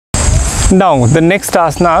Now the next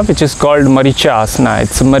asana, which is called Marichyasana.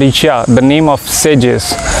 It's Maricya, the name of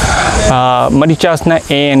sages. Marichyasana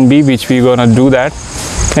A and B, which we're gonna do that.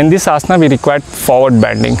 In this asana we require forward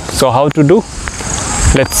bending. So how to do?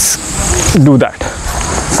 Let's do that.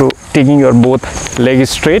 So taking your both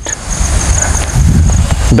legs straight,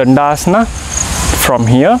 Dandasana. From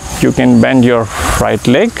here you can bend your right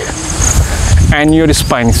leg and your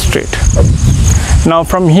spine is straight. Now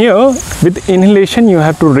from here, with inhalation you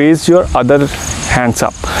have to raise your other hands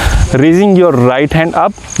up. Raising your right hand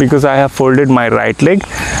up, because I have folded my right leg.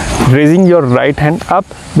 Raising your right hand up,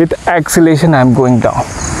 with exhalation I am going down.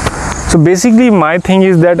 So basically my thing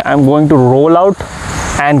is that I am going to roll out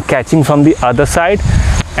and catching from the other side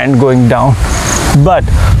and going down. But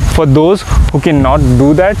for those who cannot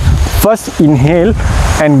do that, first inhale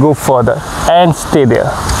and go further and stay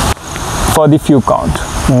there for the few count.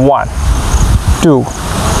 1, 2,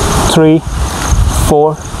 3,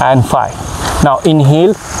 4 and 5. Now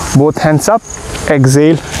inhale, both hands up,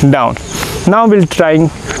 exhale, down. Now we'll try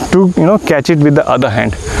to catch it with the other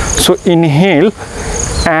hand. So inhale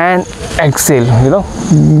and exhale,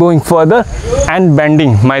 going further and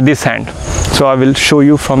bending my this hand. So I will show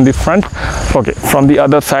you from the front. Okay, from the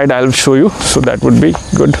other side I will show you, so that would be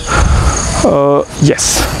good.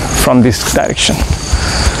 Yes, from this direction,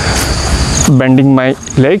 bending my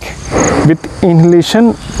leg. With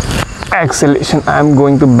inhalation, exhalation, I am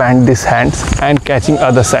going to bend these hands and catching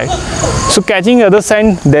other side. So catching other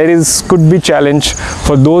side, could be challenge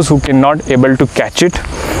for those who cannot able to catch it.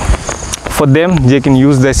 For them, they can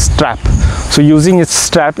use the strap. So using a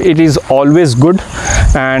strap, it is always good,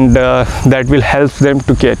 and that will help them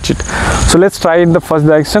to catch it. So let's try in the first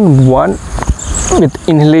direction. 1, with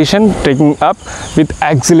inhalation taking up, with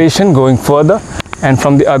exhalation going further, and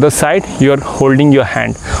from the other side you are holding your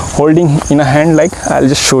hand, holding in a hand like I'll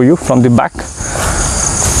just show you from the back.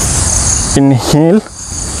 Inhale,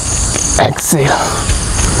 exhale.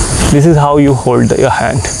 This is how you hold your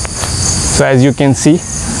hand. So as you can see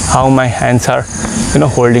how my hands are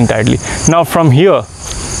holding tightly. Now from here,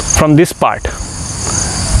 from this part,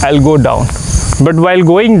 I'll go down, but while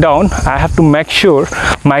going down I have to make sure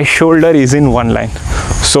my shoulder is in one line.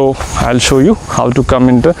 So I'll show you how to come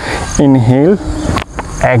into inhale,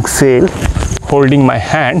 exhale, holding my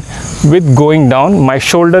hand. With going down, my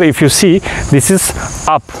shoulder, if you see, this is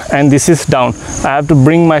up and this is down. I have to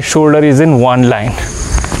bring my shoulder is in one line.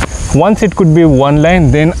 Once it could be one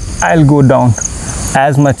line, then I'll go down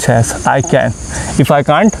as much as I can. If I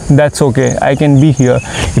can't, that's okay, I can be here.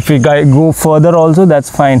 If we go further also, that's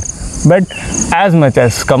fine, but as much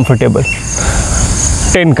as comfortable.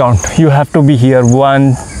 10 count, you have to be here.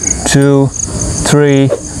 1, 2, 3,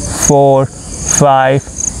 4, 5,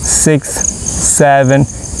 6, 7,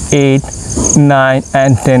 8, 9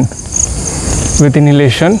 and 10. With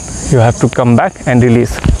inhalation you have to come back and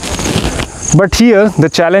release. But here the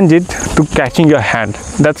challenge is to catching your hand.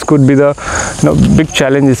 That could be the big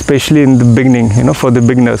challenge, especially in the beginning, for the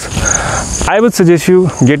beginners. I would suggest you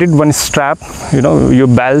get it one strap, your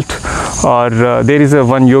belt, or there is a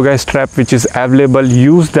one yoga strap which is available.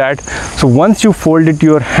 Use that. So once you fold it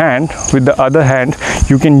your hand with the other hand,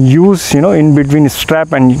 you can use in between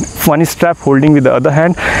strap and one strap holding with the other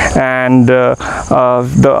hand, and the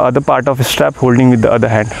other part of a strap holding with the other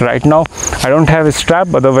hand. Right now I don't have a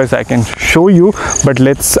strap, otherwise I can show you, but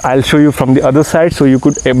I'll show you from the other side so you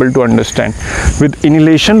could able to understand. With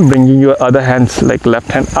inhalation, bringing your other hands like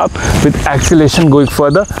left hand up, with exhalation going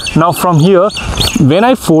further. Now from here, when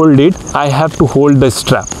I fold it, I have to hold the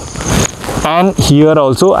strap, and here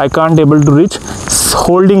also I can't able to reach,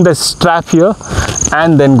 holding the strap here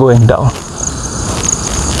and then going down.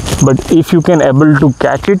 But if you can able to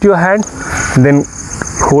catch it your hand, then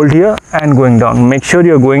hold here and going down. Make sure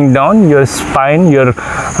you're going down, your spine, your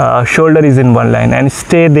shoulder is in one line, and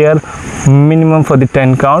stay there minimum for the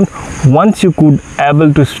 10 count. Once you could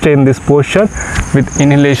able to stay in this posture, with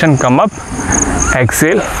inhalation come up,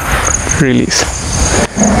 exhale, release.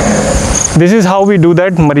 This is how we do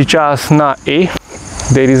that. Marichyasana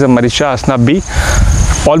A. There is a Marichyasana B,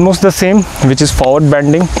 almost the same, which is forward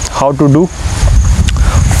bending. How to do?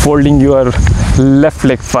 Folding your left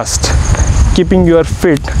leg first, keeping your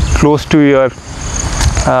feet close to your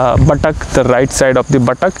buttock, the right side of the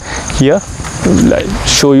buttock. Here I'll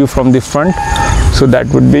show you from the front, so that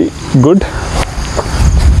would be good.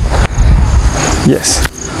 Yes,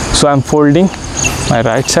 so I'm folding my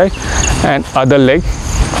right side and other leg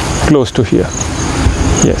close to here.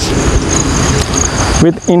 Yes,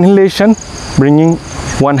 with inhalation bringing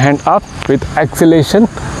one hand up, with exhalation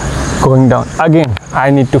going down. Again I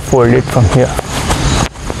need to fold it from here,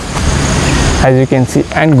 as you can see,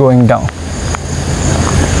 and going down.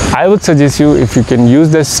 I would suggest you, if you can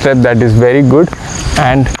use this step, that is very good,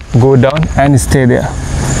 and go down and stay there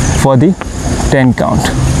for the 10 count.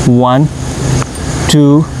 1,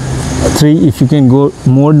 2, 3. If you can go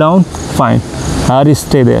more down, fine, or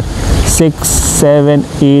stay there. 6, 7,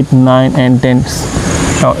 8, 9 and 10.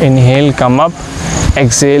 Now inhale, come up,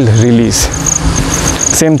 exhale, release.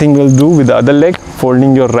 Same thing we'll do with the other leg,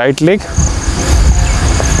 folding your right leg.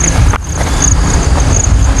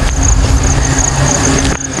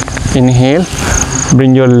 Inhale,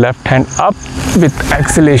 bring your left hand up with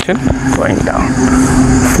exhalation, going down,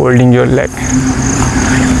 folding your leg,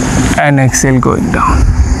 and exhale, going down.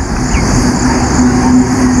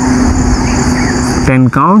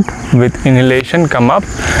 10 count with inhalation, come up,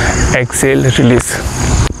 exhale, release.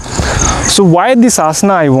 So why this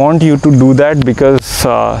asana? I want you to do that because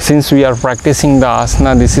since we are practicing the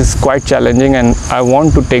asana, this is quite challenging, and I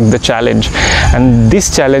want to take the challenge, and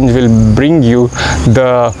this challenge will bring you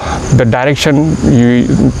the direction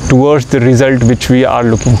towards the result which we are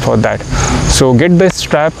looking for that. So get the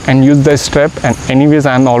strap and use the strap, and anyways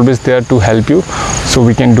I am always there to help you, so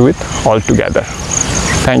we can do it all together.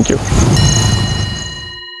 Thank you.